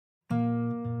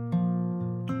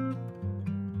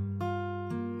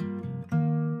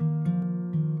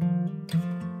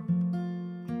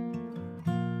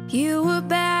You were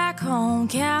back home,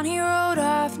 County Road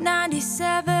off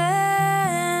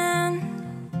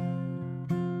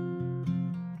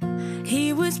 97.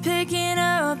 He was picking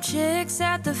up chicks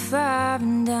at the 5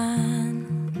 and dine.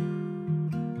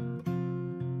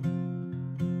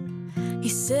 He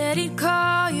said he'd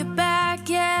call you back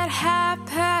at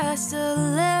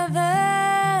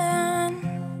 11:30.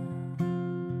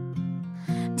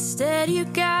 Instead you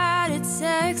got a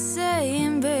text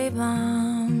saying, babe,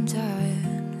 I'm tired.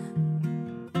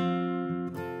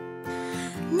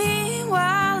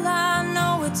 Meanwhile, I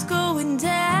know what's going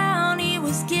down. He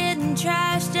was getting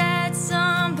trashed at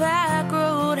some back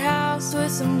road house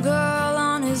with some girl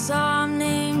on his arm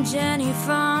named Jenny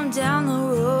from down the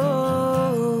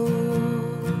road.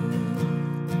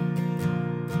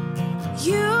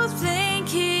 You think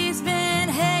he's been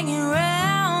hanging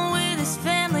around with his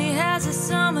family, has a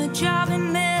summer job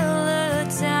in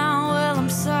Millertown. Well, I'm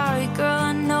sorry, girl,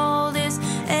 I know this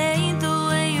ain't the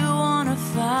way you wanna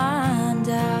find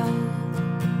out,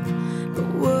 but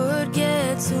word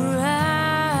gets around.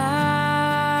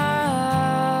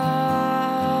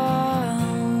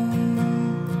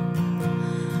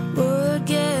 Word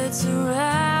gets around.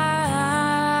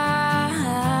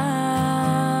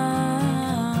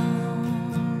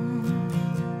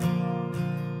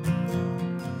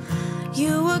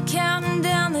 You were counting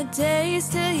down the days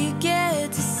till you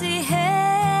get to see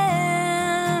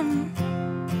him.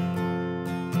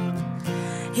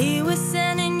 He was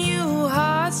sending you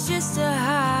hearts just to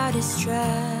hide his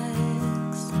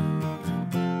tracks.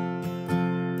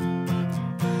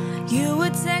 You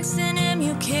were texting him,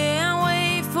 you can't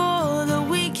wait for the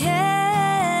weekend.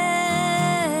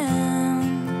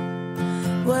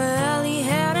 Well, he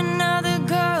had another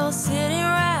girl sitting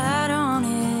right on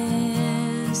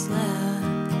his lap.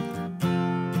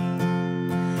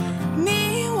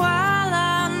 Meanwhile,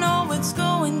 I know what's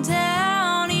going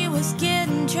down. He was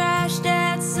getting trashed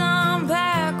at some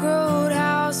back road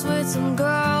house with some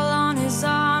girl on his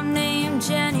arm named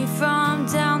Jenny from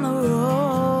down the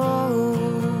road.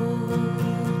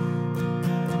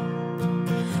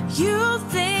 You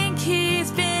think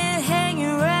he's been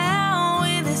hanging around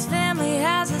with his family,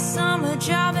 has a summer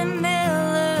job in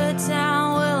Millertown.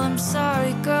 Well, I'm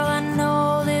sorry, girl, I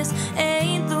know this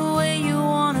ain't the way you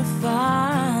wanna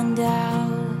find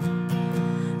out,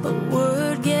 but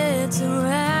word gets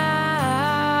around.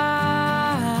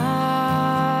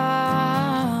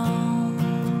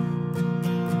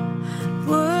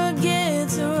 Word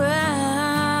gets around.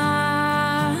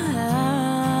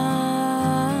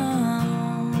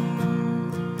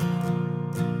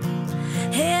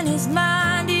 In his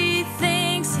mind he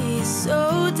thinks he's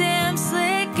so damn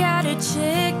slick. Got a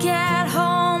chick at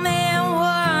home and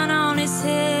one on his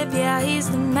hip. Yeah, he's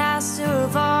the master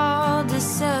of all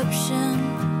deception,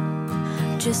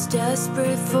 just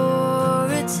desperate for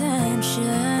attention.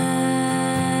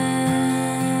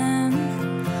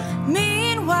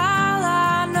 Meanwhile,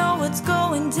 I know what's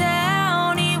going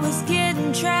down. He was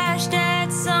getting trashed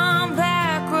at some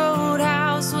back road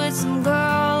house with some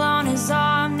girl on his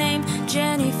arm named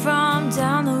Jenny from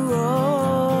down the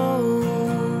road.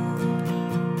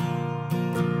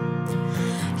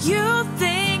 You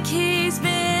think he's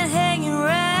been hanging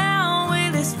around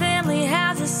with his family,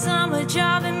 has a summer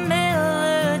job in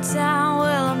Millertown.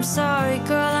 Well, I'm sorry,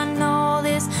 girl, I know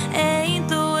this ain't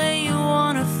the way you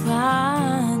wanna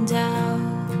find out,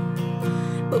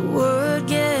 but word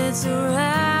gets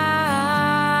around.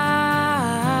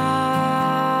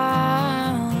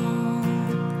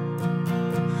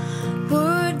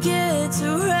 Word gets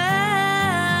around.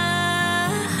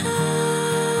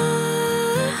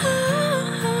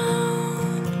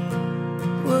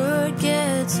 Word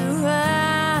gets around.